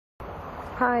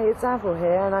Hi, it's Avril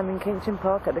here, and I'm in Keynsham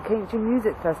Park at the Keynsham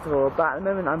Music Festival, but at the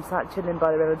moment I'm sat chilling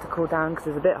by the river to cool down because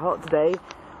it's a bit hot today.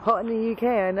 Hot in the UK,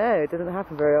 I know, it doesn't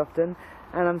happen very often.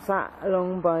 And I'm sat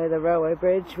along by the railway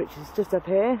bridge, which is just up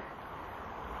here.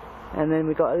 And then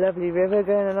we've got a lovely river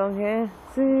going along here.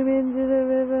 Zoom into the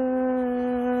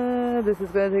river. This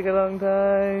is going to take a long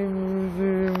time.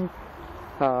 Zoom.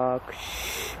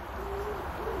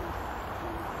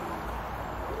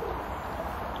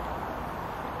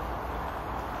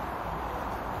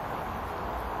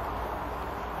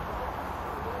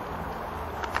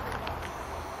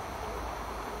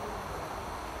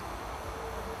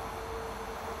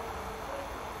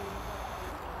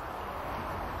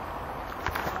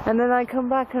 And then I come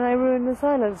back and I ruin the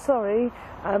silence, sorry.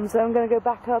 So I'm going to go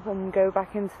back up and go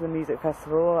back into the music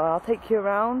festival. I'll take you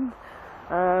around.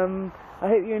 I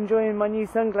hope you're enjoying my new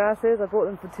sunglasses. I bought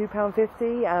them for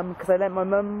 £2.50 because I lent my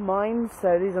mum mine,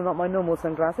 so these are not my normal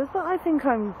sunglasses, but I think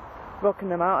I'm rocking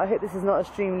them out. I hope this is not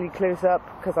extremely close up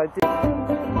because I do.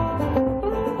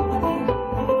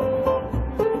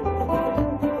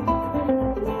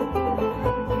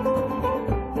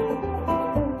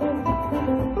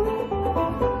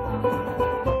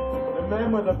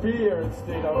 With a beard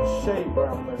stayed out shape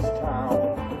around this town.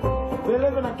 They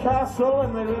live in a castle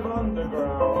and they live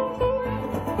underground.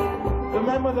 The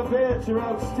men with the beards are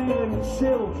out stealing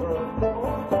children.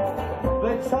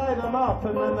 They tie them up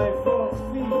and then they force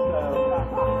feed them.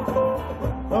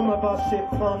 Umabaship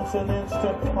plants an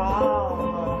instant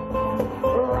palm.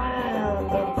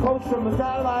 Random quotes from the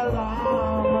Dalai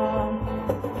Lama.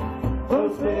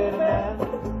 Those bearded men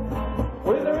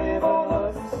with their evil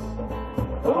looks,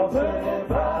 alternative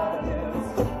values,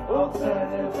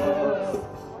 alternative worlds.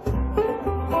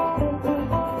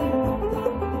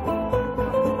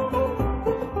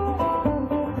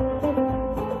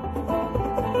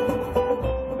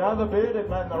 Now the bearded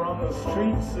men are on the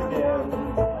streets again.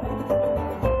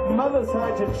 Mothers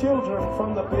hide their children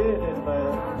from the bearded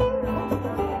men.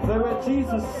 They wear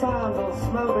Jesus sandals,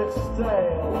 smell a bit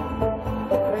stale.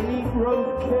 They eat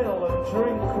roadkill and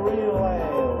drink real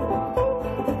ale.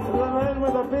 The men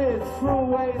with the beards threw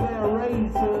away their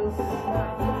razors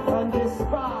and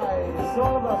despise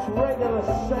all of us regular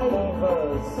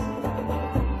shavers.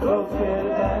 Those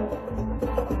bearded men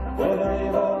with their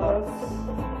evil looks,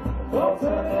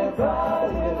 alternative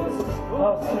values,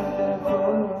 alternative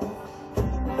worlds.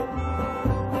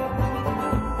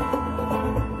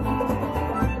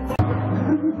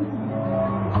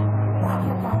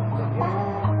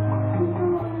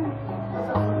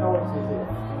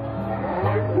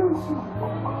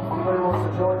 Anybody wants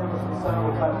to join in with some sound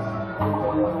effects? Or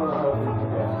you want to help me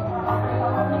again?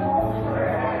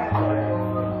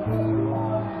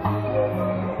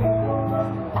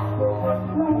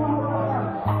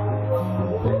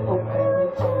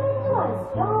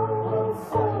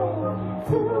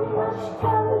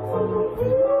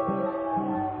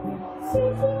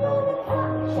 Sitting on the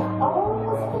couch, I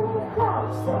almost in the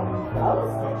clouds, so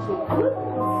close that she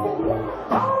couldn't see.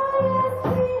 Oh, yes,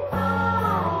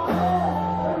 behind her,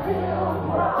 the real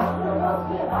problem was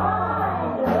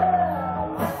behind her.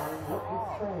 What he's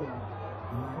saying.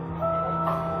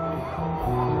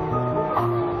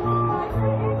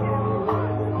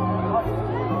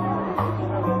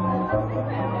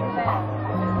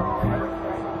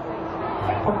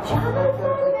 I'm trying to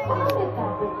find it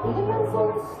back with demons in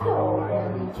the store.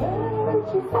 Mary Jane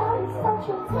reaches out in such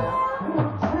a time.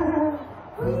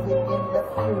 Breathing in the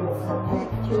fumes, the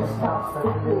picture starts to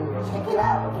blue. Check it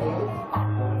out, kid.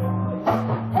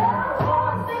 Hell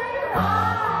was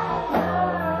behind her.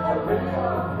 The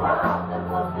real problem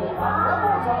was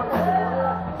behind her.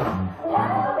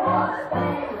 Hell was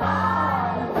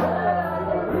behind her.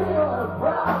 The real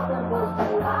problem was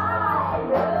behind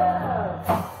her.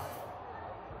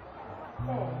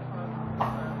 Hey.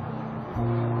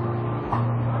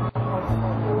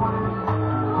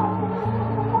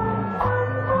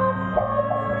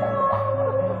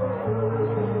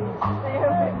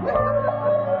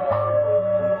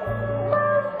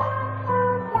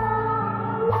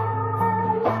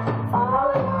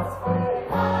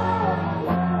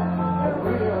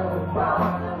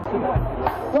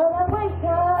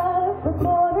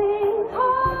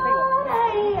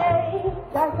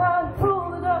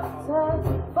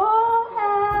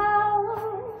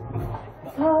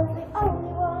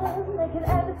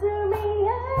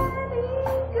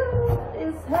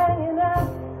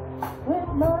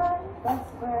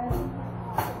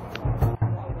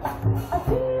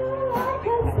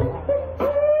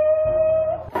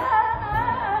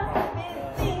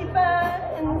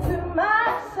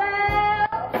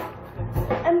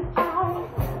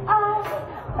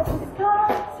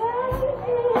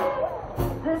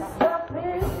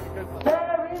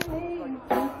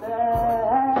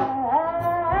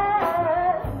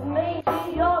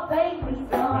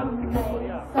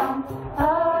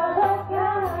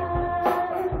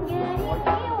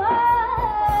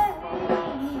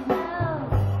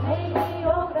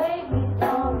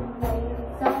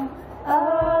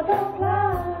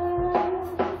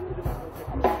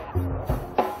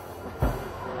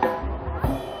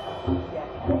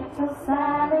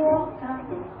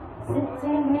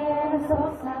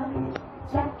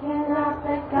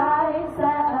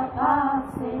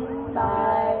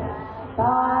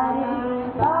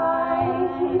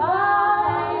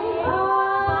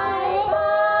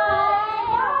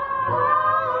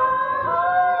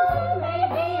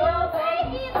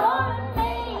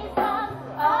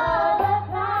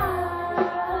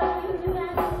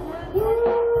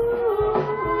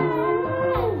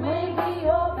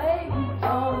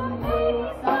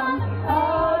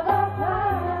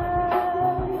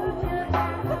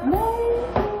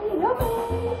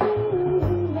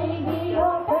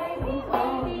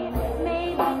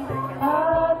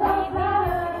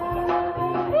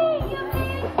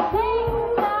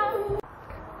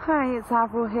 Hi, it's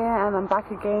Averil here, and I'm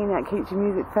back again at Keynsham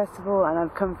Music Festival, and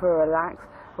I've come for a relax.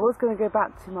 I was going to go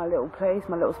back to my little place,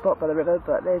 my little spot by the river,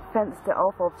 but they've fenced it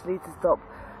off obviously to stop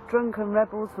drunken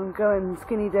rebels from going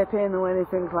skinny dipping or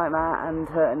anything like that and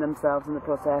hurting themselves in the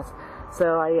process.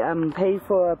 So I paid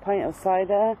for a pint of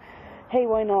cider. Hey,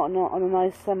 why not on a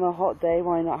nice summer hot day,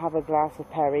 why not have a glass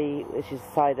of Perry, which is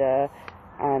cider,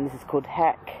 and this is called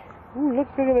Heck. Ooh, look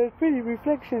at those pretty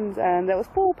reflections, and that was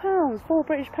 £4, 4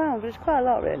 British pounds, which is quite a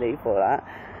lot really for that.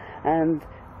 And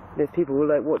there's people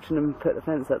like watching them put the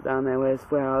fence up down there where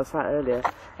I was sat earlier.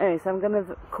 Anyway, so I'm going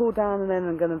to cool down and then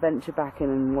I'm going to venture back in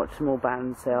and watch some more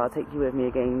bands, so I'll take you with me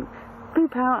again.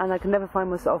 Boop out, and I can never find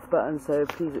my off button, so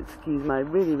please excuse my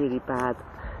really, really bad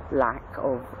lack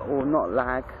of, or not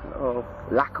lag, or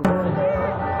lack of... We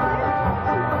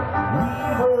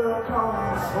will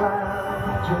come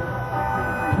slanting,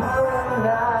 pulling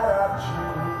at our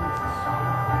cheeks,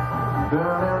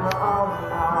 burning on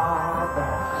our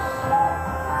backs,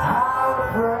 how to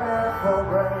breath of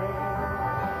rain.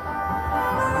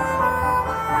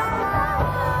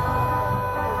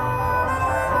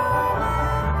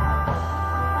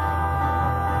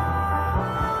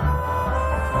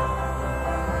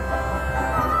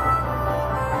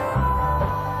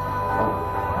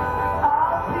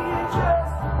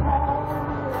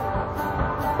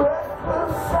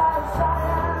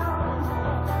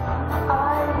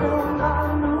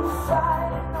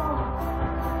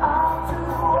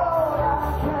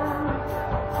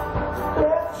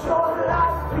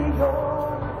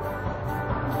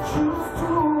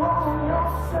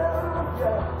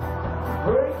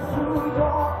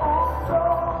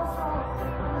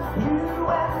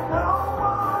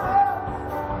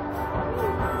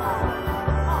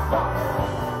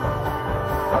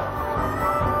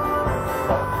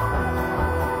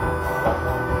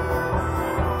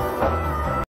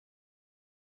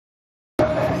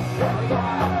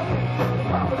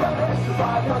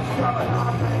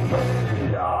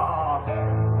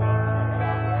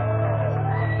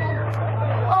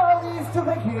 To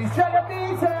the keys, check up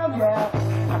detail, yeah.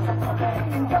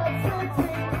 In the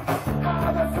city,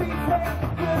 all the sweet things,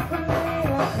 good for me.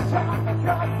 Chocolate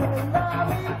drops and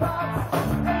lollipops,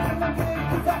 and the big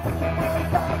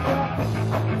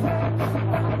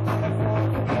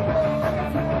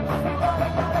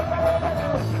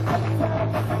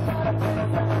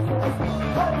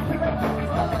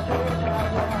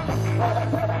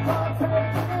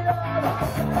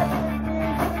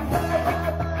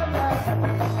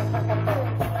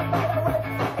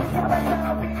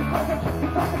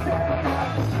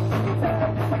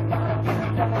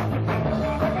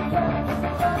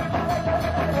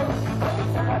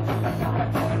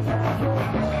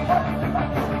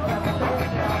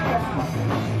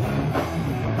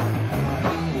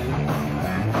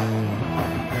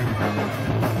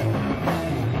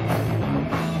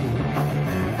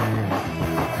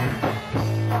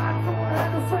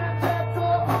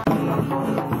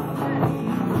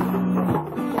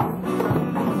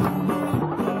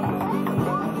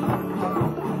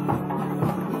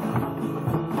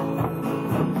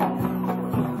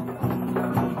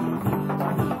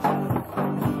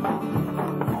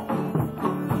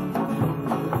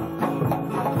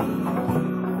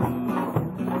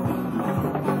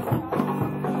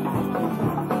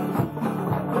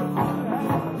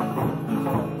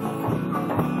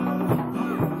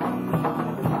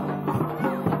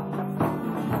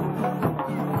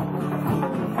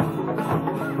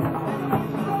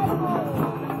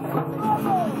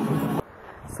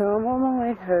So I'm on my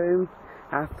way home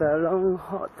after a long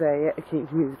hot day at the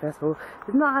Keynsham Music Festival.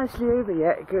 It's not actually over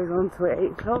yet, it goes on to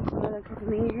 8 o'clock, 9 o'clock in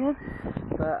the evening,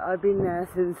 but I've been there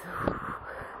since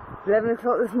 11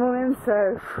 o'clock this morning,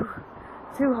 so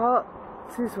too hot,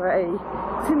 too sweaty,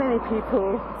 too many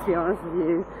people to be honest with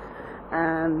you,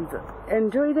 and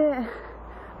enjoyed it,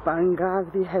 but I'm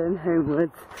glad to be heading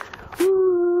homewards.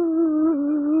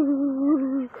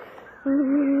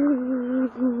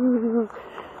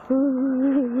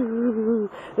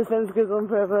 The fence goes on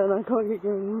forever and I can't get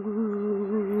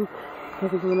going.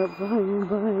 Because I'm going up behind my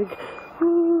bike.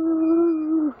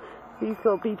 He's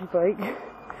got a beepy bike.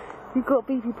 You've got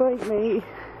a beepy bike, mate.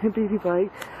 A beepy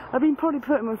bike. I've been probably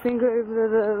putting my finger over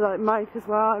the mic as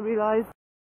well, I realised.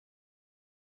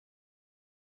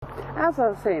 As I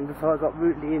was saying before I got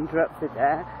rudely interrupted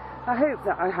there, I hope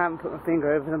that I haven't put my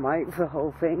finger over the mic for the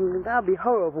whole thing. That would be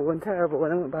horrible and terrible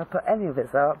and I wouldn't be able to put any of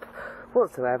this up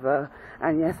whatsoever.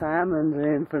 And yes, I am under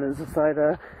the influence of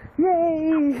cider.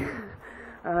 Yay!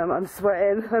 I'm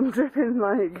sweating, I'm dripping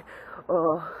like,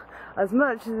 oh, as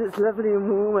much as it's lovely and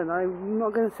warm, and I'm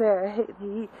not going to say I hate the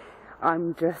heat,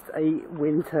 I'm just a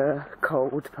winter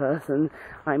cold person.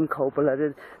 I'm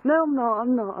cold-blooded. No, I'm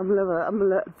not. I'm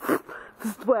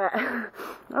sweat.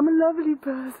 I'm a lovely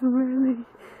person, really.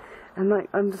 And like,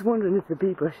 I'm just wondering if the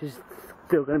bee bush is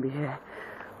still going to be here.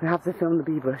 We have to film the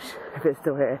bee bush if it's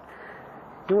still here.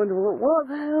 You wonder what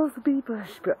the hell's the bee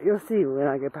bush? But you'll see when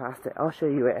I go past it. I'll show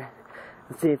you it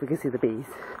and see if we can see the bees.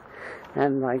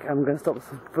 And like, I'm going to stop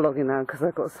vlogging now because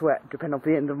I've got sweat dripping off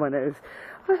the end of my nose.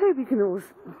 I hope you can all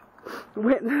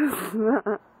witness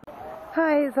that.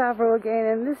 Hi, it's Averil again,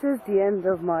 and this is the end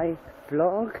of my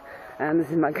vlog. And this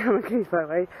is my camera case, by the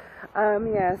way.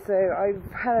 Yeah, so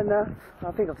I've had enough,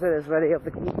 I think I've said this already, of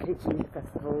the Keynsham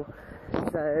Festival.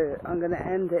 So I'm going to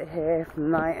end it here for the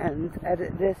night and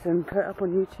edit this and put it up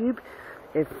on YouTube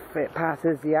if it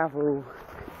passes the Averil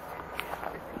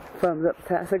thumbs up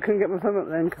test. I couldn't get my thumb up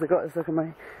then because I got this look at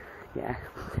my, yeah.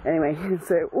 Anyway,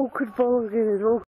 so awkward vlogging is all